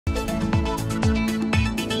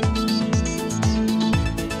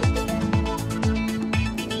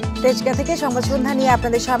তেজগাঁ থেকে সংবাদ সন্ধ্যা নিয়ে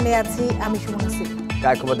আপনাদের সামনে আছি আমি সুমন সিং।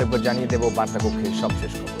 কায়কোবাদের পর জানিয়ে দেব বার্তা কক্ষের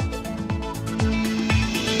সবশেষ খবর।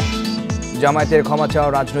 জামায়াতের ক্ষমা চাওয়া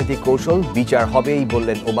রাজনৈতিক কৌশল, বিচার হবেই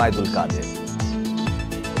বললেন ওবায়দুল কাদের।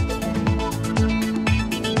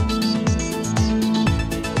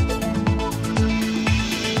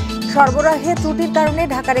 সরবরাহে ত্রুটির কারণে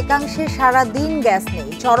ঢাকার একাংশে সারা দিন গ্যাস নেই,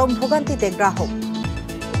 চরম ভোগান্তিতে গ্রাহক।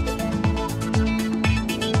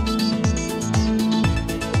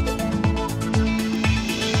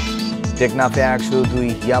 টেকনাফে ১০২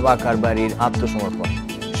 ইয়াবা কারবারির আত্মসমর্পণ,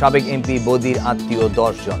 সাবেক এমপি বদির আত্মীয়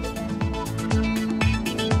 ১০ জন।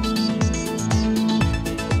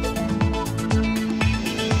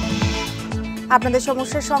 আপনাদের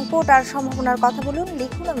সমস্যার সংকট আর সম্ভাবনার কথা বলুন,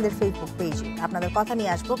 লিখুন আমাদের ফেসবুক পেজে। আপনাদের কথা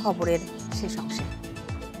নিয়ে আসবো খবরের শেষ অংশে।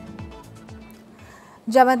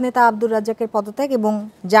 জামায়াত নেতা আব্দুর রাজ্জাকের পদত্যাগ এবং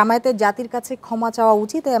জামায়াতের জাতির কাছে ক্ষমা চাওয়া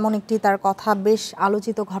উচিত, এমন একটি তার কথা বেশ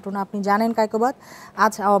আলোচিত ঘটনা আপনি জানেন কায়কোবাদ।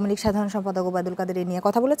 আজ আওয়ামী লীগ সাধারণ সম্পাদক ওবায়দুল কাদের এ নিয়ে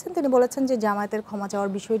কথা বলেছেন। তিনি বলেছেন যে জামায়াতের ক্ষমা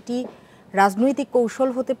চাওয়ার বিষয়টি রাজনৈতিক কৌশল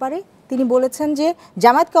হতে পারে। তিনি বলেছেন যে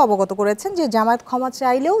জামায়াতকে অবগত করেছেন যে জামায়াত ক্ষমা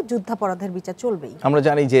চাইলেও যুদ্ধাপরাধের বিচার চলবেই। আমরা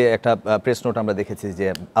জানি যে একটা প্রেস নোট আমরা দেখেছি যে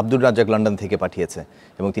আব্দুর রাজ্জাক লন্ডন থেকে পাঠিয়েছে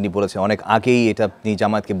এবং তিনি বলেছেন অনেক আগেই এটা তিনি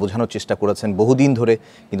জামায়াতকে বোঝানোর চেষ্টা করেছেন বহুদিন ধরে,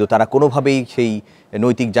 কিন্তু তারা কোনোভাবেই সেই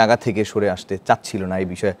নৈতিক জায়গা থেকে সরে আসতে চাচ্ছিল না। এই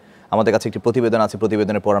বিষয়ে আমাদের কাছে একটি প্রতিবেদন আছে,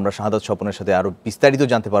 প্রতিবেদনের পর আমরা শাহাদাত স্বপনের সাথে আরও বিস্তারিত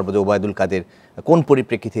জানতে পারবো যে ওবায়দুল কাদের কোন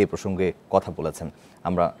পরিপ্রেক্ষিতে এই প্রসঙ্গে কথা বলেছেন।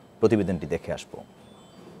 আমরা প্রতিবেদনটি দেখে আসবো।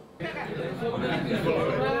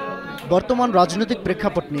 বর্তমান রাজনৈতিক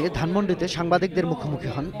প্রেক্ষাপট নিয়ে ধানমন্ডিতে সাংবাদিকদের মুখোমুখি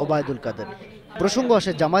হন ওবায়দুল কাদের। প্রসঙ্গ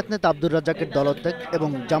আসে জামায়াত নেতা আব্দুর রাজ্জাকের দলত্যাগ এবং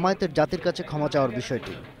জামায়াতের জাতির কাছে ক্ষমা চাওয়ার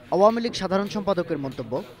বিষয়টি। আওয়ামী লীগ সাধারণ সম্পাদকের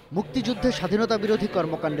মন্তব্য, মুক্তিযুদ্ধে স্বাধীনতা বিরোধী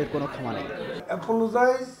কর্মকাণ্ডের কোনো ক্ষমা নেই।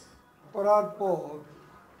 অ্যাপোলোজাইজ করার পর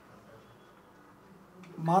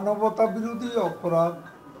মানবতা বিরোধী অপরাধ,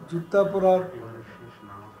 যুদ্ধাপরাধ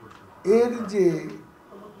এর যে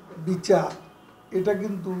বিচার, এটা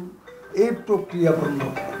কিন্তু এই প্রক্রিয়া বন্ধ।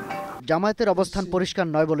 জামায়াতের অবস্থান পরিষ্কার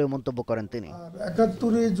নয় বলে মন্তব্য করেন তিনি।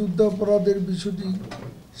 ৭১ যুদ্ধাপরাধের বিষয়টি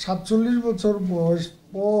 ৪৭ বছর বয়স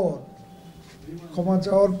পর ক্ষমা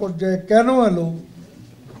চাওয়ার পর্যায়ে কেন এলো,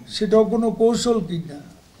 সেটাও কোনো কৌশল কিনা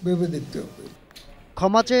ভেবে দেখতে হবে।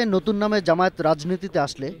 ক্ষমা চেয়ে নতুন নামে জামায়াত রাজনীতিতে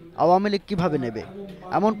আসলে আওয়ামী লীগ কীভাবে নেবে,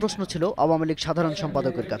 এমন প্রশ্ন ছিল আওয়ামী লীগ সাধারণ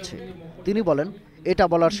সম্পাদকের কাছে। তিনি বলেন, এটা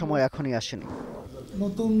বলার সময় এখনই আসেনি।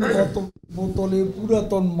 নতুন বোতলে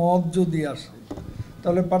পুরাতন মদ যদি আসে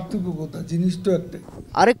তাহলে পার্থক্য কোথায়? জিনিস তো একটাই।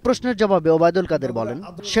 আরেক প্রশ্নের জবাবে ওবায়দুল কাদের বলেন,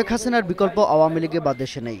 শেখ হাসিনার বিকল্প আওয়ামী লীগে বা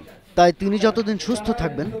দেশে নেই, তাই তিনি যতদিন সুস্থ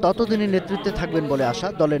থাকবেন ততদিনই নেতৃত্বে থাকবেন বলে আশা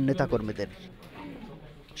দলের নেতাকর্মীদের।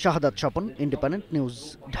 শাহাদাত স্বপন, ইন্ডিপেন্ডেন্ট নিউজ,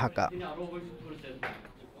 ঢাকা।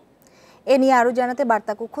 এ নিয়ে আরও জানাতে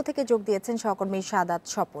বার্তা কক্ষ থেকে যোগ দিয়েছেন সহকর্মী শাহাদাত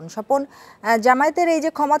স্বপন। স্বপন, জামায়াতের এই যে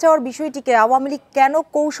ক্ষমা চাওয়ার বিষয়টিকে আওয়ামী লীগ কেন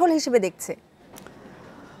কৌশল হিসেবে দেখছে?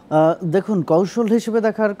 দেখুন, কৌশল হিসেবে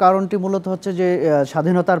দেখার কারণটি মূলত হচ্ছে যে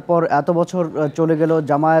স্বাধীনতার পর এত বছর চলে গেল,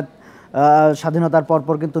 জামায়াত স্বাধীনতার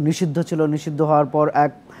পর কিন্তু নিষিদ্ধ ছিল। নিষিদ্ধ হওয়ার পর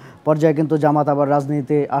এক পর্যায়ে কিন্তু জামাত আবার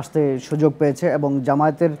রাজনীতিতে আসতে সুযোগ পেয়েছে এবং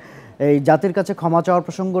জামায়াতের এই জাতির কাছে ক্ষমা চাওয়ার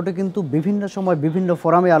প্রসঙ্গটি কিন্তু বিভিন্ন সময় বিভিন্ন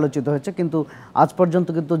ফোরামে আলোচিত হয়েছে, কিন্তু আজ পর্যন্ত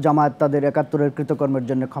কিন্তু জামায়াত তাদের ৭১-এর কৃতকর্মের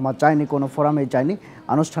জন্য ক্ষমা চায়নি, কোনো ফোরামেই চায়নি,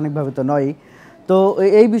 আনুষ্ঠানিকভাবে তো নয়ই। তো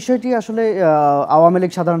এই বিষয়টি আসলে আওয়ামী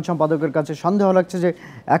লীগ সাধারণ সম্পাদকের কাছে সন্দেহ লাগছে যে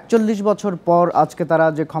 ৪১ বছর পর আজকে তারা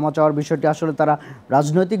যে ক্ষমা চাওয়ার বিষয়টি, আসলে তারা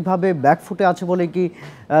রাজনৈতিকভাবে ব্যাকফুটে আছে বলে কি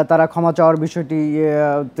তারা ক্ষমা চাওয়ার বিষয়টি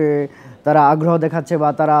তারা আগ্রহ দেখাচ্ছে, বা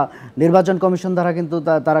তারা নির্বাচন কমিশন দ্বারা কিন্তু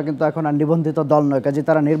তারা কিন্তু এখন আর নিবন্ধিত দল নয়, কাজে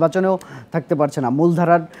তারা নির্বাচনেও থাকতে পারছে না।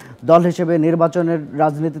 মূলধারার দল হিসেবে নির্বাচনের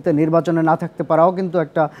রাজনীতিতে নির্বাচনে না থাকতে পারাও কিন্তু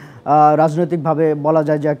একটা রাজনৈতিকভাবে বলা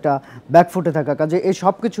যায় যে একটা ব্যাকফুটে থাকা। কাজে এই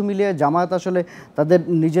সব কিছু মিলিয়ে জামায়াত আসলে তাদের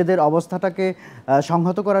নিজেদের অবস্থাটাকে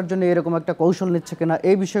সংহত করার জন্য এরকম একটা কৌশল নিচ্ছে কিনা,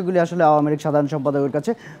 এই বিষয়গুলি আসলে আওয়ামী লীগ সাধারণ সম্পাদকের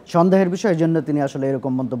কাছে সন্দেহের বিষয়, এই জন্য তিনি আসলে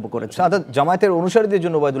এরকম মন্তব্য করেছেন। জামায়াতের অনুসারীদের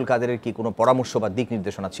জন্য ওবায়দুল কাদেরের কি কোনো পরামর্শ বা দিক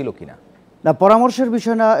নির্দেশনা ছিল কিনা? না, পরামর্শের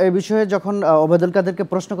বিষয় না। এই বিষয়ে যখন ওবায়দুল কাদেরকে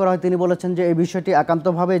প্রশ্ন করা হয়, তিনি বলেছেন যে এই বিষয়টি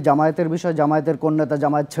একান্তভাবে জামায়াতের বিষয়, জামায়াতের কোন নেতা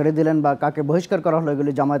জামায়াত ছেড়ে দিলেন বা কাকে বহিষ্কার করা হলো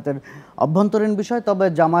এগুলি জামায়াতের অভ্যন্তরীণ বিষয়। তবে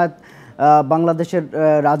জামায়াত বাংলাদেশের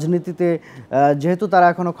রাজনীতিতে যেহেতু তারা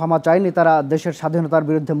এখনও ক্ষমা চায়নি, তারা দেশের স্বাধীনতার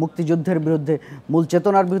বিরুদ্ধে, মুক্তিযুদ্ধের বিরুদ্ধে, মূল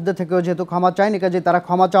চেতনার বিরুদ্ধে থেকেও যেহেতু ক্ষমা চায়নি, কাজে তারা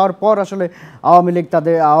ক্ষমা চাওয়ার পর আসলে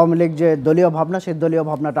আওয়ামী লীগ যে দলীয় ভাবনা, সেই দলীয়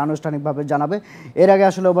ভাবনাটা আনুষ্ঠানিকভাবে জানাবে। এর আগে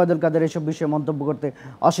আসলে ওবায়দুল কাদের এইসব বিষয়ে মন্তব্য করতে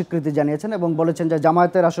অস্বীকৃতি জানিয়েছেন এবং বলেছেন যে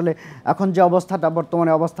জামায়াতের আসলে এখন যে অবস্থাটা,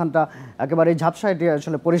 বর্তমানে অবস্থানটা একেবারেই ঝাপসা, এটি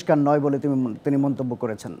আসলে পরিষ্কার নয় বলে তিনি মন্তব্য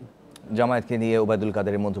করেছেন। জামায়াতকে নিয়ে ওবায়দুল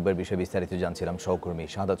কাদেরের মন্তব্যের বিষয়ে বিস্তারিত জানছিলাম সহকর্মী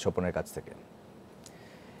শাহাদাত স্বপনের কাছ থেকে।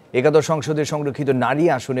 একাদশ সংসদের সংরক্ষিত নারী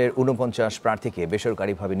আসনের ৪৯ প্রার্থীকে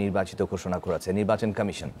বেসরকারিভাবে নির্বাচিত ঘোষণা করেছে নির্বাচন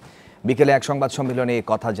কমিশন। বিকেলে এক সংবাদ সম্মেলনে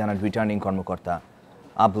কথা জানান রিটার্নিং কর্মকর্তা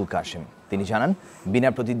আবুল কাশেম। তিনি জানান, বিনা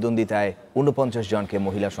প্রতিদ্বন্দ্বিতায় ৪৯ জনকে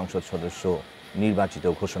মহিলা সংসদ সদস্য নির্বাচিত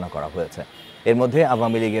ঘোষণা করা হয়েছে। এর মধ্যে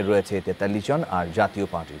আওয়ামী লীগের রয়েছে ৪৩ জন আর জাতীয়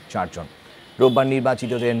পার্টির ৪ জন। রোববার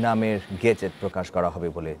নির্বাচিতদের নামের গেজেট প্রকাশ করা হবে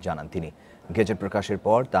বলে জানান তিনি। গেজেট প্রকাশের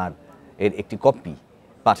পর এর একটি কপি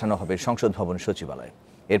পাঠানো হবে সংসদ ভবন সচিবালয়ে।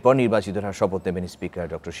 এরপর নির্বাচিতরা শপথ নেবেন স্পিকার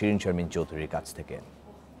ডক্টর শিরিন শারমিন চৌধুরীর কাছ থেকে।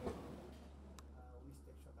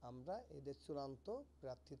 আমরা এদের চূড়ান্ত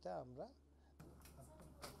প্রার্থীতা আমরা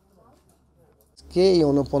এই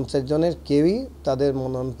 ৪৯ জনের কেউই তাদের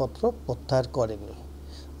মনোনয়নপত্র প্রত্যাহার করেনি।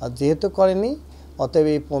 আর যেহেতু করেনি, অতএব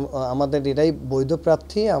আমাদের এরাই বৈধ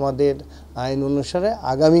প্রার্থী। আমাদের আইন অনুসারে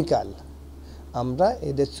আগামীকাল আমরা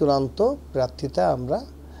এদের চূড়ান্ত প্রার্থীতা আমরা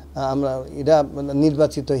এরা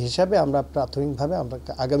নির্বাচিত হিসাবে আমরা প্রাথমিকভাবে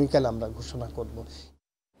আগামীকাল আমরা ঘোষণা করব।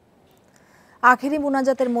 আখেরি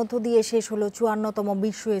মোনাজাতের মধ্য দিয়ে শেষ হলো ৫৪তম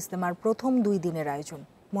বিশ্ব ইজতেমার প্রথম ২ দিনের আয়োজন।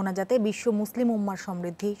 মোনাজাতে বিশ্ব মুসলিম উম্মার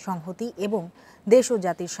সমৃদ্ধি, সংহতি এবং দেশ ও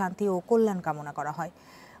জাতির শান্তি ও কল্যাণ কামনা করা হয়।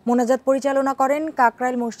 মোনাজাত পরিচালনা করেন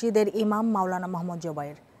কাকরাইল মসজিদের ইমাম মাওলানা মোহাম্মদ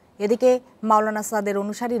জোবায়ের। এদিকে মাওলানা সাদের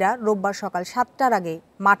অনুসারীরা রোববার সকাল ৭টার আগে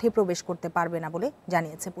মাঠে প্রবেশ করতে পারবে না বলে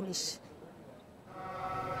জানিয়েছে পুলিশ।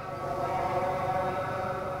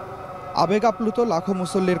 আবেগ আপ্লুত লাখো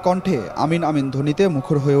মুসল্লির কণ্ঠে আমিন আমিন ধ্বনিতে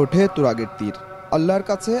মুখর হয়ে ওঠে তুরাগের তীর। আল্লাহর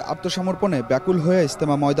কাছে আত্মসমর্পণে ব্যাকুল হয়ে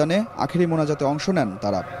ইজতেমা ময়দানে আখেরি মোনাজাতে অংশ নেন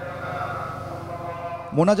তারা।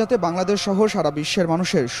 মোনাজাতে বাংলাদেশ সহ সারা বিশ্বের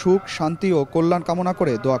মানুষের সুখ, শান্তি ও কল্যাণ কামনা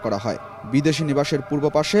করে দোয়া করা হয়। বিদেশি নিবাসের পূর্ব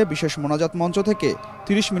পাশে বিশেষ মোনাজাত মঞ্চ থেকে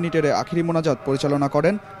 ৩০ মিনিটের আখেরি মোনাজাত পরিচালনা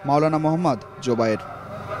করেন মাওলানা মোহাম্মদ জোবায়ের।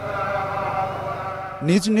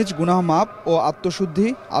 নিজ নিজ গুনাহ মাপ ও আত্মশুদ্ধি,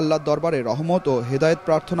 আল্লাহর দরবারে রহমত ও হেদায়েত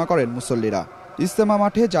প্রার্থনা করেন মুসল্লিরা। ইজতেমা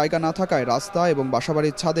মাঠে জায়গা না থাকায় রাস্তা এবং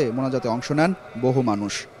বাসাবাড়ির ছাদে মোনাজাতে অংশ নেন বহু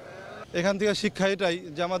মানুষ। এখান থেকে শিক্ষা এটাই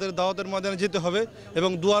যে আমাদের দাওয়াতের ময়দানে যেতে হবে এবং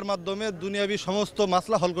দুয়ার মাধ্যমে দুনিয়াবি সমস্ত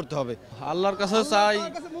মাসলা হল করতে হবে। আল্লাহর কাছে চাই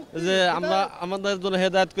যে আমাদের জন্য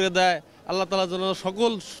হেদায়েত করে দেয়, আল্লাহ তাআলা যেন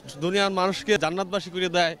সকল দুনিয়ার মানুষকে জান্নাতবাসী করে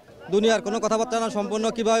দেয়। দুনিয়ার কোনো কথাবার্তা না, সম্পূর্ণ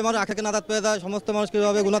কিভাবে মানুষ আখেরকে নাজাত পেয়ে যায়, সমস্ত মানুষ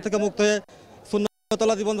কিভাবে গুনাহ থেকে মুক্ত হয়ে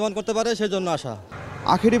সুন্নাতুল্লাহ জীবন যাপন করতে পারে, সেই জন্য আশা।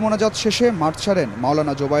 আখেরি মোনাজাত শেষে মাঠ ছাড়েন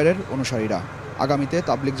মাওলানা জোবায়েরের অনুসারীরা। আগামীতে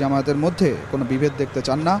তাবলিগ জামায়াতের মধ্যে কোনো বিভেদ দেখতে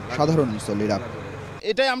চান না সাধারণ মুসল্লিরা।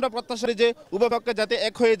 এটাই আমরা প্রত্যাশা করি যে উভয় পক্ষ যাতে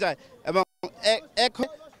এক হয়ে যায় এবং এক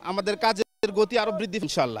হয়ে আমাদের কাজের গতি আরো বৃদ্ধি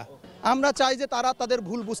ইনশাআল্লাহ। আমরা চাই যে তারা তাদের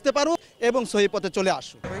ভুল বুঝতে পারুক এবং সহি পথে চলে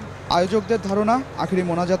আসুক। আয়োজকদের ধারণা, আখেরি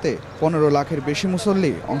মোনাজাতে ১৫ লাখের বেশি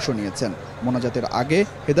মুসল্লি অংশ নিয়েছেন। মোনাজাতের আগে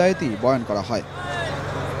হেদায়েতি বয়ান করা হয়।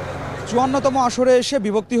 ৫৪তম আসরে এসে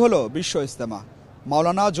বিভক্তি হলো বিশ্ব ইজতেমা।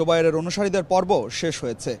 মাওলানা জোবায়েরের অনুসারীদের পর্ব শেষ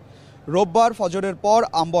হয়েছে। রোববার ফজরের পর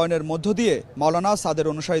আমবয়নের মধ্য দিয়ে মাওলানা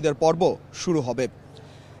সাদের অনুসারীদের পর্ব শুরু হবে।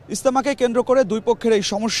 ইজতেমাকে কেন্দ্র করে দুই পক্ষের এই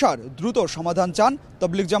সমস্যার দ্রুত সমাধান চান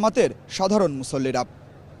তাবলিগ জামাতের সাধারণ মুসল্লিরা।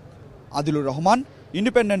 Adilur Rahman,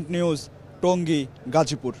 independent news, Tongi,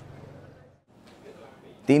 Gazipur.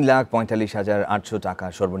 ৩,৪৫,৮০০ টাকা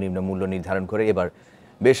সর্বনিম্ন মূল্য নির্ধারণ করে এবার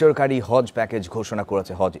বেসরকারি হজ প্যাকেজ ঘোষণা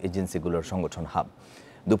করেছে হজ এজেন্সিগুলোর সংগঠন হাব।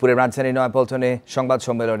 দুপুরে রাজধানী নয়াপল্টনে সংবাদ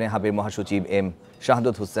সম্মেলনে হাবের মহাসচিব এম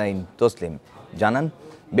শাহাদত হুসাইন তসলিম জানান,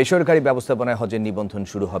 বেসরকারি ব্যবস্থাপনায় হজের নিবন্ধন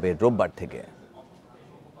শুরু হবে রোববার থেকে।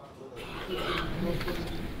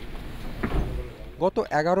 গত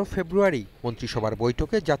 ১১ ফেব্রুয়ারি মন্ত্রিসভার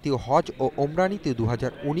বৈঠকে জাতীয় হজ ও ওমরা নীতি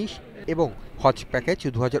 ২০১৯ এবং হজ প্যাকেজ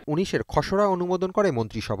 ২০১৯-এর খসড়া অনুমোদন করে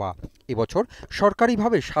মন্ত্রিসভা। এবছর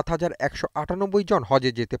সরকারিভাবে ৭,১৯৮ জন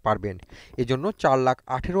হজে যেতে পারবেন। এজন্য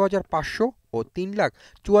 ৪,১৮,৫০০ ও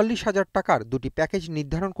 ৩,৪৪,০০০ টাকার দুটি প্যাকেজ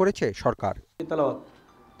নির্ধারণ করেছে সরকার।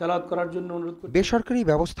 বেসরকারি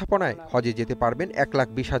ব্যবস্থাপনায় হজে যেতে পারবেন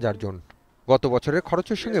 ১,২০,০০০ জন। গত বছরের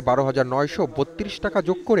খরচের সঙ্গে ১২,৯৩২ টাকা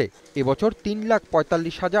যোগ করে এবছর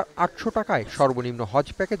 ৩,৪৫,৮০০ টাকায় সর্বনিম্ন হজ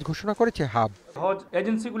প্যাকেজ ঘোষণা করেছে হাব। হজ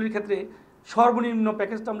এজেন্সিগুলির ক্ষেত্রে সর্বনিম্ন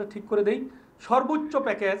প্যাকেজটা আমরা ঠিক করে দেই। সর্বোচ্চ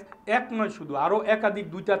প্যাকেজ এক নয়, শুধু আরও একাধিক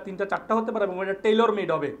 ২টা ৩টা 4টা হতে পারে এবং এটা টেইলর মেড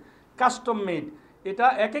হবে, কাস্টম মেড। এটা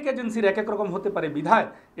এক এক এজেন্সির এক এক রকম হতে পারে বিধায়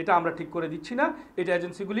এটা আমরা ঠিক করে দিচ্ছি না। এটা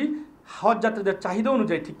এজেন্সিগুলি হজ যাত্রীদের চাহিদা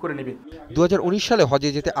অনুযায়ী ঠিক করে নেবে। ২০১৯ সালে হজে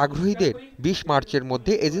যেতে আগ্রহীদের ২০ মার্চের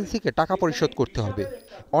মধ্যে এজেন্সিকে টাকা পরিশোধ করতে হবে।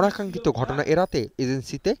 অনাকাঙ্ক্ষিত ঘটনা এড়াতে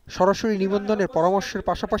এজেন্সিতে সরাসরি নিবন্ধনের পরামর্শের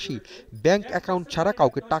পাশাপাশি ব্যাংক অ্যাকাউন্ট ছাড়া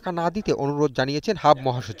কাউকে টাকা না দিতে অনুরোধ জানিয়েছেন হাব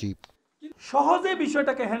মহাসচিব। সহজে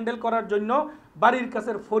বিষয়টাকে হ্যান্ডেল করার জন্য বাড়ির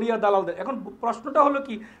কাছের ফরিয়া দালালদের, এখন প্রশ্নটা হলো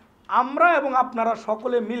কি, আমরা এবং আপনারা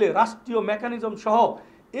সকলে মিলে রাষ্ট্রীয় মেকানিজম সহ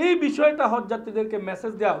এই বিষয়টা হজ যাত্রীদেরকে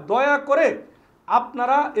মেসেজ দেওয়া, দয়া করে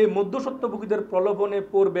আপনারা এই মধ্যস্বত্বভোগীদের প্রলোভনে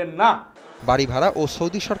পড়বেন না। বাড়ি ভাড়া ও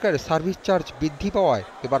সৌদি সরকারের সার্ভিস চার্জ বৃদ্ধি পাওয়ায়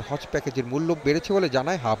এবার হজ প্যাকেজের মূল্য বেড়েছে বলে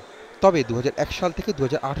জানায় হাব। তবে 2001 সাল থেকে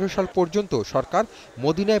 2018 সাল পর্যন্ত সরকার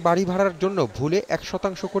মদিনায় বাড়ি ভাড়ার জন্য ভুলে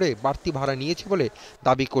 1% করে বাড়তি ভাড়া নিয়েছে বলে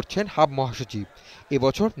দাবি করছেন হাব মহাসচিব।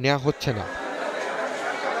 এবছর নেওয়া হচ্ছে না।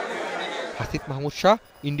 Hasif Mahmud Shah,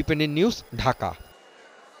 independent news, Dhaka.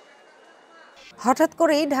 হঠাৎ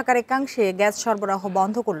করেই ঢাকার একাংশে গ্যাস সরবরাহ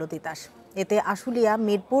বন্ধ করল তিতাস। এতে আশুলিয়া,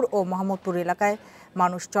 মিরপুর ও মোহাম্মদপুর এলাকায়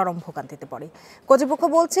মানুষ চরম ভোগান্তিতে পড়ে। কর্তৃপক্ষ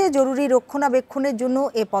বলছে জরুরি রক্ষণাবেক্ষণের জন্য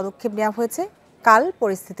এ পদক্ষেপ নেওয়া হয়েছে। কাল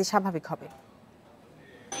পরিস্থিতি স্বাভাবিক হবে।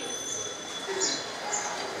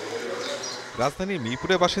 রাজধানীর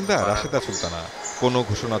মিরপুরের বাসিন্দা রাশেদা সুলতানা কোনো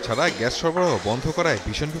ঘোষণা ছাড়া গ্যাস সরবরাহ বন্ধ করায়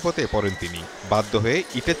ভীষণ বিপদে পড়েন তিনি। বাধ্য হয়ে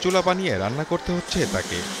ইটের চুলা বানিয়ে রান্না করতে হচ্ছে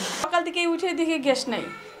তাকে। সকাল থেকে উঠে দেখি গ্যাস নেই,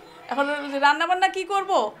 এখন রান্না বান্না কি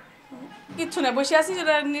করব, কিচ্ছু না, বসে আছি।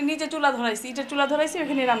 নিচে চুলা ধরাইছি, ইটের চুলা ধরাইছি,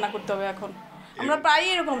 ওখানে রান্না করতে হবে। এখন আমরা প্রায়ই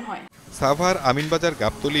এরকম হয়। সাভার, আমিনবাজার,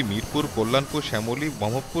 গাবতলী, মিরপুর, কল্যাণপুর, শ্যামলী,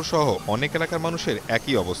 মোহাম্মদপুর সহ অনেক এলাকার মানুষের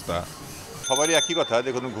একই অবস্থা। সবারই একই কথা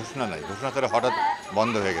যে কোনো ঘোষণা নাই, ঘোষণা ছাড়া হঠাৎ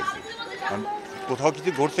বন্ধ হয়ে গেছে। কোথাও কিছু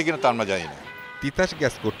ঘটছে কিনা তা আমরা জানি না। তিতাস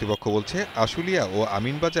গ্যাস কর্তৃপক্ষ বলছে আশুলিয়া ও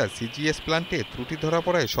আমিনবাজার সিজিএস প্ল্যান্টে ত্রুটি ধরা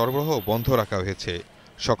পড়ায় সরবরাহ বন্ধ রাখা হয়েছে।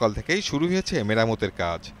 সকাল থেকেই শুরু হয়েছে মেরামতের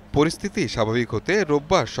কাজ। পরিস্থিতি স্বাভাবিক হতে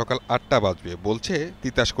রোববার সকাল 8টা বাজবে বলছে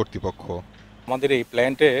তিতাস কর্তৃপক্ষ। আমাদের এই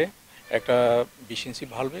প্ল্যান্টে একটা 20 ইঞ্চি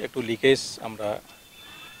ভালভে একটু লিকেজ আমরা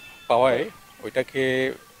পাওয়ায় ওইটাকে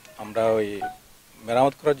আমরা ওই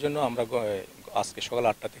মেরামত করার জন্য আমরা আজকে সকাল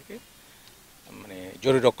 8টা থেকে মানে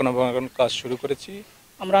জরুরি রক্ষণাবেক্ষণ কাজ শুরু করেছি।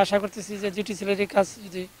 আমরা আশা করতেছি যে জিটিসিএলের এই কাজ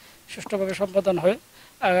যদি সুষ্ঠুভাবে সম্পাদন হয়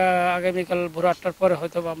আগামীকাল ভোর 8টার পরে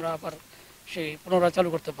হয়তো আমরা আবার সেই পুনরায় চালু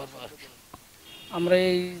করতে পারবো। আমরা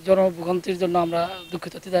এই জনভোগান্তির জন্য আমরা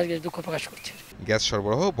দুঃখিত, দুঃখ প্রকাশ করছি। গ্যাস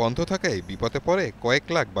সরবরাহ বন্ধ থাকায় বিপদে পড়ে কয়েক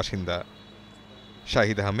লাখ বাসিন্দা।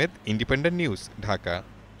 Shahid Ahmed, independent news, Dhaka.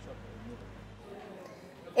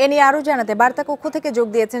 এ নিয়ে আরও জানাতে বার্তা কক্ষ থেকে যোগ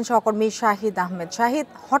দিয়েছেন সহকর্মী শাহিদ আহমেদ। শাহিদ,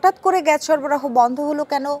 হঠাৎ করে গ্যাস সরবরাহ বন্ধ হলো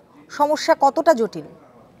কেন? সমস্যা কতটা জটিল?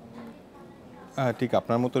 ঠিক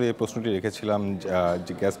আপনার মতো এই প্রশ্নটি রেখেছিলাম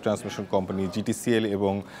যে গ্যাস ট্রান্সমিশন কোম্পানি জিটিসিএল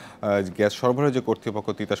এবং গ্যাস সরবরাহ যে কর্তৃপক্ষ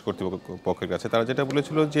তিতাস কর্তৃপক্ষের কাছে তারা যেটা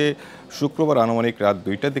বলেছিল যে শুক্রবার আনুমানিক রাত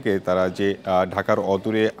 2টার দিকে তারা যে ঢাকার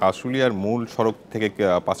অদূরে আশুলিয়ার মূল সড়ক থেকে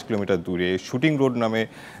 5 কিলোমিটার দূরে শুটিং রোড নামে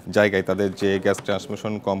জায়গায় তাদের যে গ্যাস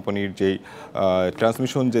ট্রান্সমিশন কোম্পানির যেই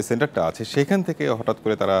ট্রান্সমিশন যে সেন্টারটা আছে সেখান থেকে হঠাৎ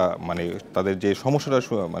করে তারা মানে তাদের যে সমস্যাটা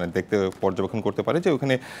মানে দেখতে পর্যবেক্ষণ করতে পারে যে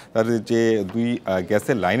ওখানে তাদের যে দুই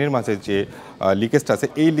গ্যাসের লাইনের মাঝে যে লিকেজটা আছে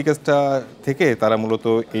এই লিকেজটা থেকে তারা মূলত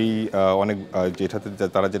এই অনেক যেটাতে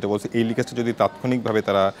তারা যেটা বলছে এই লিকেজটা যদি তাৎক্ষণিকভাবে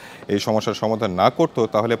তারা এই সমস্যার সমাধান না করতো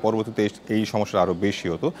তাহলে পরবর্তীতে এই সমস্যা আরও বেশি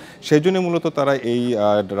হতো। সেই জন্য মূলত তারা এই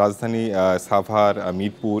রাজধানী সাভার,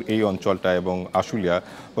 মিরপুর এই অঞ্চলটা এবং আশুলিয়া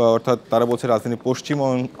অর্থাৎ তারা বলছে রাজধানীর পশ্চিম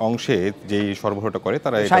অংশে যেই সরবরাহটা করে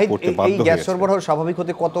তারা এটা করতে বাধ্য হয়েছে। গ্যাস সরবরাহ স্বাভাবিক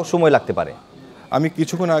হতে কত সময় লাগতে পারে? আমি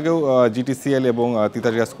কিছুক্ষণ আগেও জিটিসিএল এবং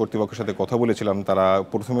তিতাস গ্যাস কর্তৃপক্ষের সাথে কথা বলেছিলাম। তারা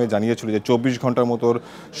প্রথমে জানিয়েছিল যে 24 ঘন্টার মতো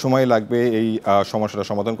সময় লাগবে এই সমস্যাটা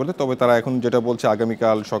সমাধান করতে। তবে তারা এখন যেটা বলছে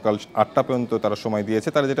আগামীকাল সকাল 8টা পর্যন্ত তারা সময় দিয়েছে।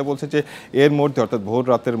 তারা যেটা বলছে যে এর মধ্যে অর্থাৎ ভোর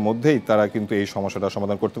রাতের মধ্যেই তারা কিন্তু এই সমস্যাটা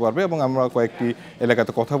সমাধান করতে পারবে এবং আমরা কয়েকটি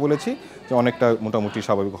এলাকাতে কথা বলেছি যে অনেকটা মোটামুটি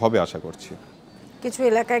স্বাভাবিক হবে আশা করছি। কিছু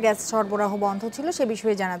এলাকায় গ্যাস সরবরাহ বন্ধ ছিল সে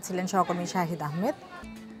বিষয়ে জানাচ্ছিলেন সহকর্মী শাহিদ আহমেদ।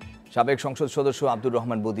 সাবেক সংসদ সদস্য আব্দুর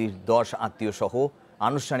রহমান বদির 10 আত্মীয় সহ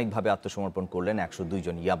আনুষ্ঠানিকভাবে আত্মসমর্পণ করলেন 102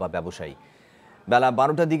 জন ইয়াবা ব্যবসায়ী। বেলা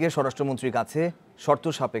 12টার দিকে স্বরাষ্ট্রমন্ত্রীর কাছে শর্ত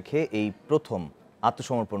সাপেক্ষে এই প্রথম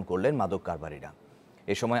আত্মসমর্পণ করলেন মাদক কারবারিরা।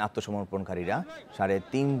 এ সময় আত্মসমর্পণকারীরা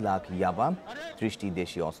 3.5 লাখ ইয়াবা, 30টি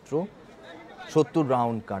দেশি অস্ত্র, 70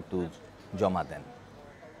 রাউন্ড কার্তুজ জমা দেন।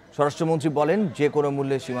 স্বরাষ্ট্রমন্ত্রী বলেন যে কোনো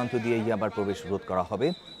মূল্যে সীমান্ত দিয়ে ইয়াবার প্রবেশ রোধ করা হবে।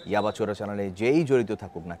 ইয়াবা চোরাচালানে যেই জড়িত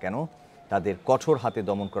থাকুক না কেন তাদের কঠোর হাতে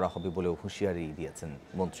দমন করা হবে বলেও হুঁশিয়ারি দিয়েছেন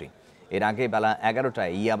মন্ত্রী। এর আগে বেলা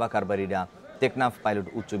 11টায় ইয়াবা কারবারিরা টেকনাফ পাইলট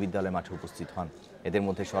উচ্চ বিদ্যালয় মাঠে উপস্থিত হন। এদের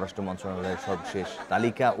মধ্যে স্বরাষ্ট্র মন্ত্রণালয়ের সর্বশেষ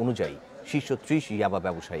তালিকা অনুযায়ী শীর্ষ 30 ইয়াবা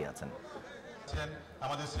ব্যবসায়ী আছেন।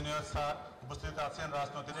 আমাদের সিনিয়র স্যার উপস্থিত আছেন।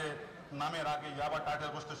 রাজনৈতিক নামের আগে ইয়াবা টাইটেল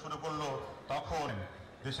বসতে শুরু করলো, তখন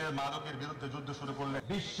দেশের মাদকের বিরুদ্ধে যুদ্ধ শুরু করলে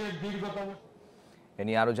বিশ্বের দীর্ঘতম। এ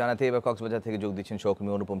নিয়ে আরও জানাতে এবার কক্সবাজার থেকে যোগ দিচ্ছেন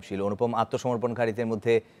সহকর্মী অনুপম শীল। অনুপম, আত্মসমর্পণকারীদের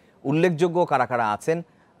মধ্যে উল্লেখযোগ্য কারা কারা আছেন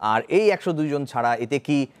আর এই 102 জন ছাড়া এতে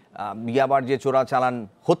কি ইয়াবার যে চোরাচালান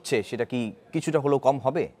হচ্ছে সেটা কি কিছুটা হলেও কম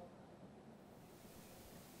হবে?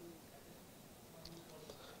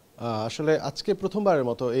 আসলে আজকে প্রথমবারের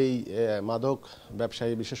মতো এই মাদক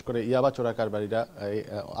ব্যবসায়ী বিশেষ করে ইয়াবা চোরাকারবারীরা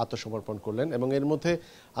আত্মসমর্পণ করলেন এবং এর মধ্যে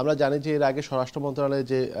আমরা জানি যে এর আগে স্বরাষ্ট্র মন্ত্রণালয়ে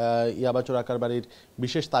যে ইয়াবা চোরাকারবারীর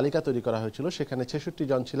বিশেষ তালিকা তৈরি করা হয়েছিল সেখানে 66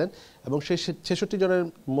 জন ছিলেন এবং সেই 66 জনের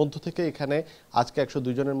মধ্য থেকে এখানে আজকে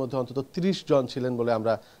 102 জনের মধ্যে অন্তত 30 জন ছিলেন বলে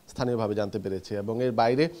আমরা স্থানীয়ভাবে জানতে পেরেছি এবং এর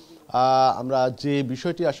বাইরে আমরা যে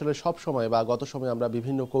বিষয়টি আসলে সব সময় বা গত সময় আমরা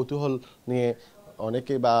বিভিন্ন কৌতূহল নিয়ে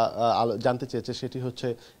অনেকে বা জানতে চেয়েছে সেটি হচ্ছে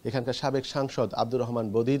এখানকার সাবেক সাংসদ আব্দুর রহমান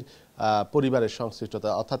বদির পরিবারের সংশ্লিষ্টতা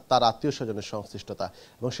অর্থাৎ তার আত্মীয় স্বজনের সংশ্লিষ্টতা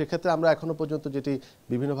এবং সেক্ষেত্রে আমরা এখনো পর্যন্ত যেটি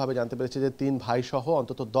বিভিন্নভাবে জানতে পেরেছি যে 3 ভাই সহ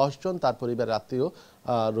অন্তত 10 জন তার পরিবারের আত্মীয়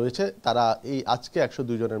রয়েছে তারা এই আজকে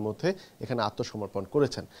 102 জনের মধ্যে এখানে আত্মসমর্পণ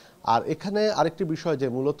করেছেন। আর এখানে আরেকটি বিষয় যে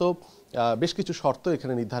মূলত বেশ কিছু শর্ত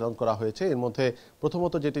এখানে নির্ধারণ করা হয়েছে এর মধ্যে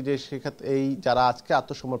প্রথমত যেটি যে সেক্ষেত্রে এই যারা আজকে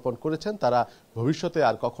আত্মসমর্পণ করেছেন তারা ভবিষ্যতে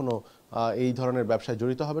আর কখনো এই ধরনের ব্যবসায়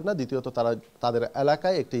জড়িত হবেন না। দ্বিতীয়ত তারা তাদের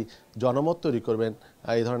এলাকায় একটি জনমত তৈরি করবেন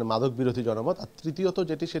এই ধরনের মাদক বিরোধী জনমত। আর তৃতীয়ত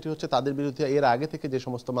যেটি সেটি হচ্ছে তাদের বিরুদ্ধে এর আগে থেকে যে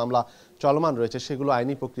সমস্ত মামলা চলমান রয়েছে সেগুলো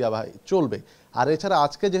আইনি প্রক্রিয়া চলবে। আর এছাড়া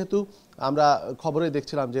আজকে যেহেতু আমরা খবরে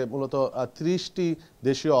দেখছিলাম যে মূলত 30টি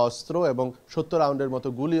দেশীয় অস্ত্র এবং 70 রাউন্ডের মতো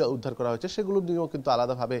গুলি উদ্ধার করা হয়েছে সেগুলো নিয়েও কিন্তু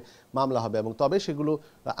আলাদাভাবে মামলা হবে এবং তবে সেগুলো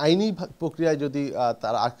আইনি প্রক্রিয়ায় যদি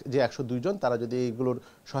তারা যে 102 জন তারা যদি এইগুলোর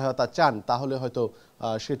সহায়তা চান তাহলে হয়তো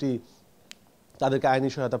সেটি তাদেরকে আইনি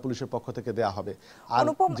সহায়তা পুলিশের পক্ষ থেকে দেয়া হবে। আর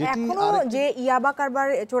এখনো যে ইয়াবা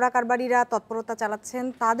চোরা কারবারিরা তৎপরতা চালাচ্ছেন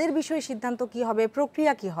তাদের বিষয়ে সিদ্ধান্ত কি হবে,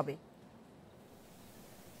 প্রক্রিয়া কি হবে?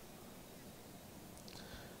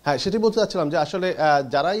 হ্যাঁ সেটি বলতে চাচ্ছিলাম যে আসলে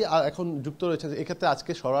যারাই এখন যুক্ত রয়েছেন এক্ষেত্রে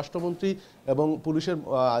আজকে স্বরাষ্ট্রমন্ত্রী এবং পুলিশের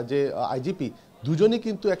যে আইজিপি দুজনই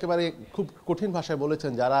কিন্তু একেবারে খুব কঠিন ভাষায়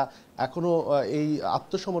বলেছেন যারা এখনো এই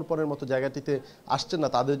আত্মসমর্পণের মতো জায়গাটিতে আসছেন না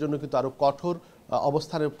তাদের জন্য কিন্তু আরো কঠোর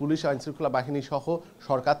অবস্থানে পুলিশ আইনশৃঙ্খলা বাহিনী সহ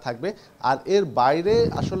সরকার থাকবে। আর এর বাইরে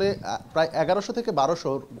আসলে প্রায় 1100 থেকে 1200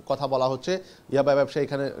 কথা বলা হচ্ছে ইয়াবা ব্যবসায়ী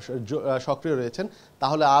এখানে সক্রিয় রয়েছেন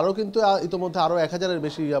তাহলে আরও কিন্তু ইতোমধ্যে আরও 1000-এর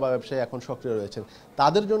বেশি ইয়াবা ব্যবসায়ী এখন সক্রিয় রয়েছেন।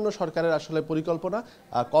 তাদের জন্য সরকারের আসলে পরিকল্পনা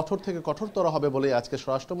কঠোর থেকে কঠোরতর হবে বলে আজকে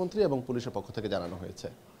স্বরাষ্ট্রমন্ত্রী এবং পুলিশের পক্ষ থেকে জানানো হয়েছে।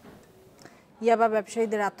 ইয়াবা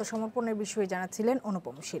ব্যবসায়ীদের আত্মসমর্পণের বিষয়ে জানাচ্ছিলেন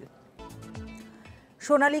অনুপম শীল।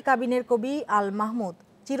 সোনালী কাবিনের কবি আল মাহমুদ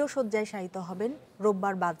চিরশয্যায় শায়িত হবেন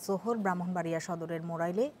রোববার বাদ জোহর ব্রাহ্মণবাড়িয়া সদরের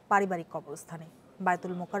মোরাইলে পারিবারিক কবরস্থানে।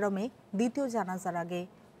 বায়তুল মোকাররমে দ্বিতীয় জানাজার আগে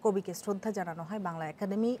কবিকে শ্রদ্ধা জানানো হয় বাংলা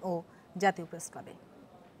একাডেমি ও জাতীয় প্রেস ক্লাবে।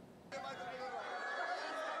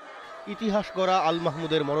 ইতিহাস গড়া আল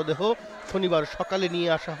মাহমুদের মরদেহ শনিবার সকালে নিয়ে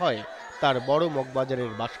আসা হয় তার বড়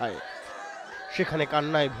মগবাজারের বাসায়। সেখানে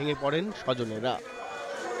কান্নায় ভেঙে পড়েন স্বজনেরা।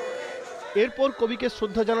 এরপর কবিকে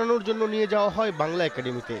শ্রদ্ধা জানানোর জন্য নিয়ে যাওয়া হয় বাংলা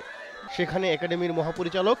একাডেমিতে। সেখানে একাডেমির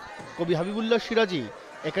মহাপরিচালক কবি হাবিবুল্লাহ সিরাজি,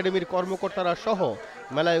 একাডেমির কর্মকর্তারা সহ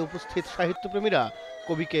মেলায় উপস্থিত সাহিত্যপ্রেমীরা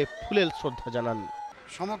কবিকে ফুলেল শ্রদ্ধা জানান।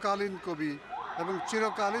 সমকালীন কবি এবং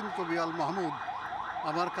চিরকালীন কবি আল মাহমুদ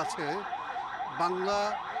আমার কাছে বাংলা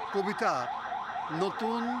কবিতার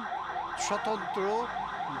নতুন স্বতন্ত্র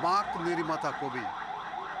বাঁক নির্মাতা কবি।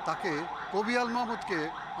 তাকে কবি আল মাহমুদকে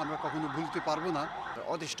আমরা কখনো ভুলতে পারবো না।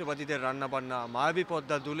 অদৃষ্টবাদীদের রান্নাবান্না, মায়াবী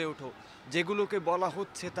পদ্মা দুলে ওঠো, যেগুলোকে বলা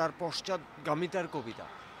হচ্ছে তার পশ্চাৎগামিতার কবিতা,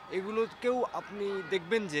 এগুলোকেও আপনি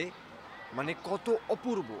দেখবেন যে মানে কত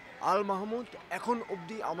অপূর্ব। আল মাহমুদ এখন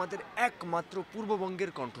অবধি আমাদের একমাত্র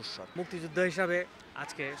পূর্ববঙ্গের কণ্ঠস্বর। মুক্তিযোদ্ধা হিসাবে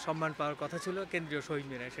আজকে সম্মান পাওয়ার কথা ছিল কেন্দ্রীয় শহীদ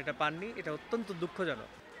মিনারে, সেটা পাননি, এটা অত্যন্ত দুঃখজনক।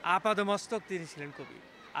 আপাদমস্তক তিনি ছিলেন কবি।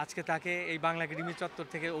 আজকে তাকে এই বাংলা একাডেমি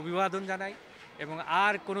চত্বর থেকে অভিবাদন জানাই এবং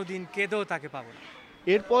আর কোনো দিন কেঁদেও তাকে পাবো না।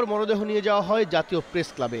 এরপর মরদেহ নিয়ে যাওয়া হয় জাতীয় প্রেস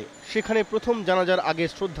ক্লাবে। সেখানে প্রথম জানাজার আগে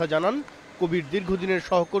শ্রদ্ধা জানান কবির দীর্ঘদিনের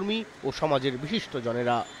সহকর্মী ও সমাজের বিশিষ্ট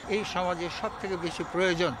জনেরা। এই সমাজের সব থেকে বেশি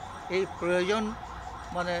প্রয়োজন, এই প্রয়োজন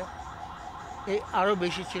মানে এই আরও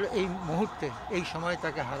বেশি ছিল এই মুহূর্তে, এই সময়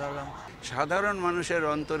তাকে হারালাম। সাধারণ মানুষের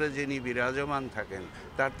অন্তরে যিনি বিরাজমান থাকেন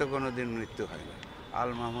তার তো কোনোদিন মৃত্যু হয় না, আল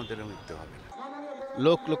মাহমুদেরও মৃত্যু হবে না।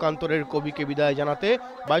 লোকান্তরের কবিকে বিদায় জানাতে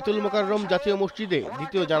বায়তুল মোকাররম জাতীয় মসজিদে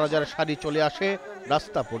দ্বিতীয় জানাজার সারি চলে আসে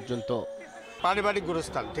রাস্তা পর্যন্ত। পারিবারিক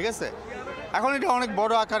গোরস্থান, ঠিক আছে, এখন এটা অনেক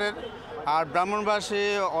বড় আকারের, আর ব্রাহ্মণবাসী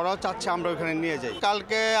ওরাও চাচ্ছে আমরা ওখানে নিয়ে যাই।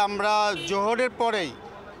 কালকে আমরা জোহরের পরেই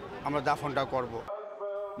আমরা দাফনটা করব।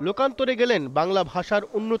 লোকান্তরে গেলেন বাংলা ভাষার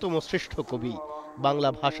অন্যতম শ্রেষ্ঠ কবি। বাংলা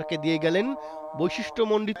ভাষাকে দিয়ে গেলেন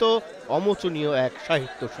বৈশিষ্ট্যমণ্ডিত অমোচনীয় এক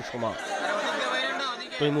সাহিত্য সুষমা।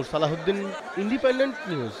 Taimur Salahuddin, independent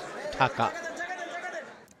news, Dhaka.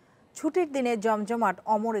 ছুটির দিনে জমজমাট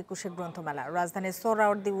অমর একুশে গ্রন্থমেলা। রাজধানীর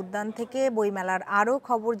সোহরাওয়ার্দী উদ্যান থেকে বইমেলার আরও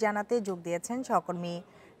খবর জানাতে যোগ দিয়েছেন সহকর্মী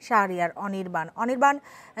শাহরিয়ার অনির্বাণ। অনির্বাণ,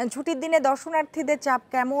 ছুটির দিনে দর্শনার্থীদের চাপ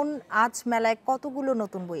কেমন? আজ মেলায় কতগুলো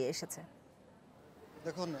নতুন বই এসেছে?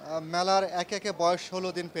 দেখুন, মেলার একে একে বয়স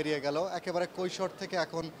 16 দিন পেরিয়ে গেল। একেবারে কৈশোর থেকে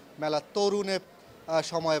এখন মেলা তরুণে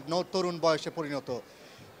সময় তরুণ বয়সে পরিণত।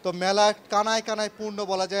 তো মেলা কানায় কানায় পূর্ণ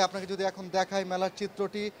বলা যায়। আপনাকে যদি এখন দেখাই মেলার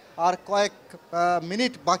চিত্রটি, আর কয়েক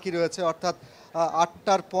মিনিট বাকি রয়েছে, অর্থাৎ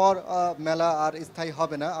 8টার পর মেলা আর স্থায়ী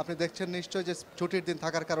হবে না। আপনি দেখছেন নিশ্চয়ই যে ছুটির দিন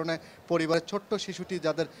থাকার কারণে পরিবারের ছোট্ট শিশুটি,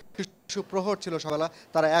 যাদের শিশু প্রহর ছিল সকালবেলা,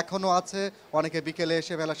 তারা এখনও আছে। অনেকে বিকেলে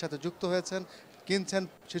এসে মেলার সাথে যুক্ত হয়েছেন, কিনছেন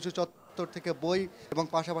শিশু চত্বর থেকে বই, এবং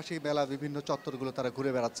পাশাপাশি মেলা বিভিন্ন চত্বরগুলো তারা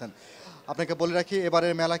ঘুরে বেড়াচ্ছেন। আপনাকে বলে রাখি,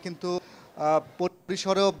 এবারের মেলা কিন্তু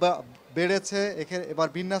পরিসরেও বেড়েছে। এবার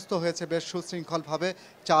বিন্যস্ত হয়েছে বেশ সুশৃঙ্খলভাবে।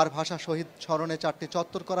 4 ভাষা শহীদ স্মরণে 4টি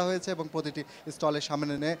চত্বর করা হয়েছে, এবং প্রতিটি স্টলের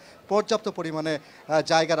সামনে নিয়ে পর্যাপ্ত পরিমাণে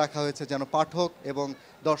জায়গা রাখা হয়েছে, যেন পাঠক এবং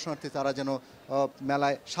দর্শনার্থী তারা যেন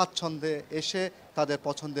মেলায় স্বাচ্ছন্দ্যে এসে তাদের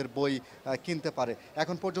পছন্দের বই কিনতে পারে।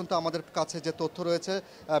 এখন পর্যন্ত আমাদের কাছে যে তথ্য রয়েছে,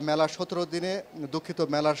 মেলার 17 দিনে,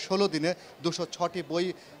 মেলার 16 দিনে 206টি বই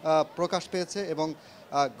প্রকাশ পেয়েছে, এবং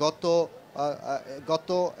গত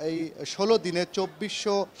এই 16 দিনে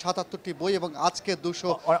 2477টি বই, এবং আজকে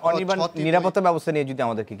 206টি। নিরাপত্তা ব্যবস্থা নিয়ে যদি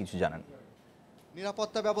আমাদেরকে কিছু জানান।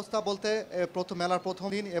 নিরাপত্তা ব্যবস্থা বলতে মেলার প্রথম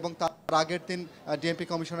দিন এবং তার আগের দিন ডিএমপি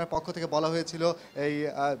কমিশনের পক্ষ থেকে বলা হয়েছিল এই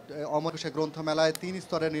অমর একুশে গ্রন্থ মেলায় 3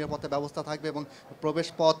 স্তরের নিরাপত্তা ব্যবস্থা থাকবে, এবং প্রবেশ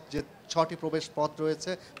পথ, যে 6টি প্রবেশ পথ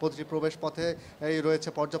রয়েছে, প্রতিটি প্রবেশ পথে রয়েছে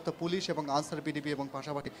পর্যাপ্ত পুলিশ এবং আনসার বিডিবি, এবং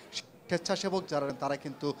পাশাপাশি স্বেচ্ছাসেবক যারা, তারা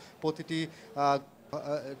কিন্তু প্রতিটি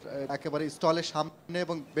একেবারে স্টলের সামনে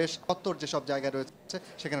এবং বেশ কত্তর যেসব জায়গায় রয়েছে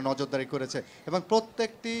সেখানে নজরদারি করেছে, এবং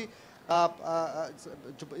প্রত্যেকটি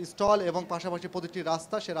স্টল এবং পাশাপাশি প্রতিটি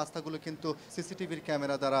রাস্তা, সে রাস্তাগুলো কিন্তু সিসিটিভির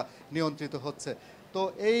ক্যামেরা দ্বারা নিয়ন্ত্রিত হচ্ছে। তো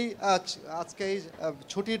এই আজকে এই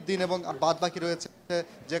ছুটির দিন এবং বাদ বাকি রয়েছে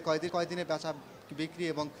যে কয়দিনে বেচা বিক্রি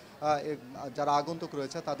এবং যারা আগন্তুক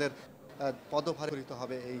রয়েছে তাদের পদভার করিতে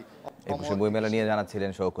হবে। এই বইমেলা নিয়ে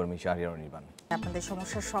জানাচ্ছিলেন সহকর্মী শাহরিয়ার নির্বাণ। আপনাদের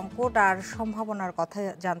সমস্যার সংকট আর সম্ভাবনার কথা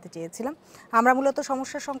জানতে চেয়েছিলাম। আমরা মূলত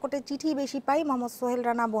সমস্যার সংকটের চিঠি বেশি পাই। মোহাম্মদ সোহেল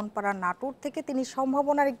রানা বনপাড়া নাটোর থেকে তিনি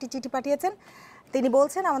সম্ভাবনার একটি চিঠি পাঠিয়েছেন। তিনি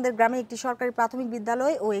বলছেন, আমাদের গ্রামে একটি সরকারি প্রাথমিক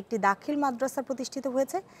বিদ্যালয় ও একটি দাখিল মাদ্রাসা প্রতিষ্ঠিত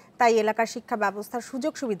হয়েছে, তাই এলাকার শিক্ষা ব্যবস্থার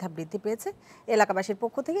সুযোগ সুবিধা বৃদ্ধি পেয়েছে। এলাকাবাসীর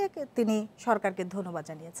পক্ষ থেকে তিনি সরকারকে ধন্যবাদ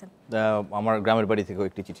জানিয়েছেন। আমার গ্রামের বাড়ি থেকেও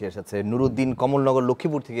একটি চিঠি এসেছে। নুরুদ্দিন কমলনগর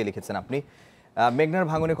লক্ষ্মীপুর থেকে লিখেছেন আপনি, মেঘনার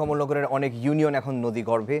ভাঙনে কমলনগরের অনেক ইউনিয়ন এখন নদী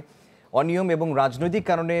গর্ভে। অনিয়ম এবং রাজনৈতিক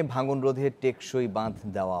কারণে ভাঙন রোধে টেকসই বাঁধ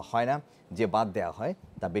দেওয়া হয় না। যে বাঁধ দেওয়া হয়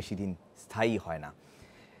তা বেশি দিন স্থায়ী হয় না।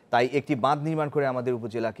 তাই একটি বাঁধ নির্মাণ করে আমাদের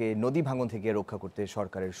উপজেলাকে নদী ভাঙন থেকে রক্ষা করতে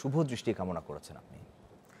সরকারের শুভ দৃষ্টি কামনা করেছেন আপনি।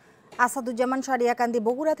 আসাদুজ্জামান সারিয়াকান্দি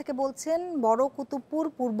বগুড়া থেকে বলছেন, বড় কুতুবপুর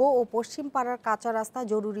পূর্ব ও পশ্চিম পাড়ার কাঁচা রাস্তা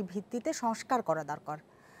জরুরি ভিত্তিতে সংস্কার করা দরকার।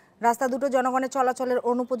 রাস্তা দুটো জনগণের চলাচলের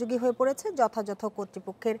অনুপযোগী হয়ে পড়েছে, যথাযথ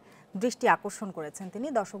কর্তৃপক্ষের দৃষ্টি আকর্ষণ করেছেন তিনি।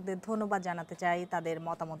 দর্শকদের ধন্যবাদ জানাতে চাই তাদের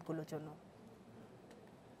মতামতগুলোর জন্য।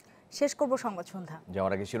 শেষ করব সংবাদ সন্ধ্যা।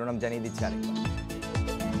 যাওয়ার আগে শিরোনাম জানিয়ে দিচ্ছি আরেকবার।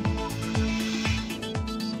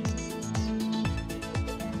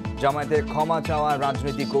 জামায়াতের ক্ষমা চাওয়া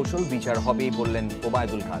রাজনৈতিক কৌশল, বিচার হবেই বললেন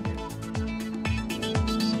ওবায়দুল কাদের।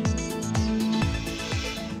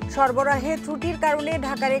 সরবরাহে ত্রুটির কারণে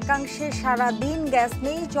ঢাকার একাংশে সারা দিন গ্যাস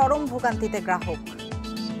নেই, চরম ভোগান্তিতে গ্রাহক।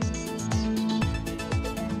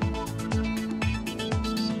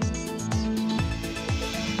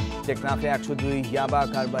 টেকনাফে 102 ইয়াবা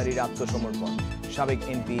কারবারির আত্মসমর্পণ, সাবেক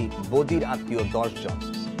এমপি বদির আত্মীয় 10 জন।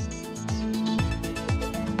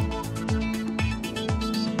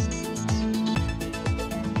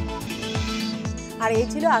 আর এই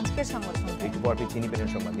ছিল আজকের সংবাদ। একটু পর চিনি পেটের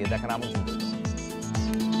সংবাদ দিয়ে দেখার আমন্ত্রণ।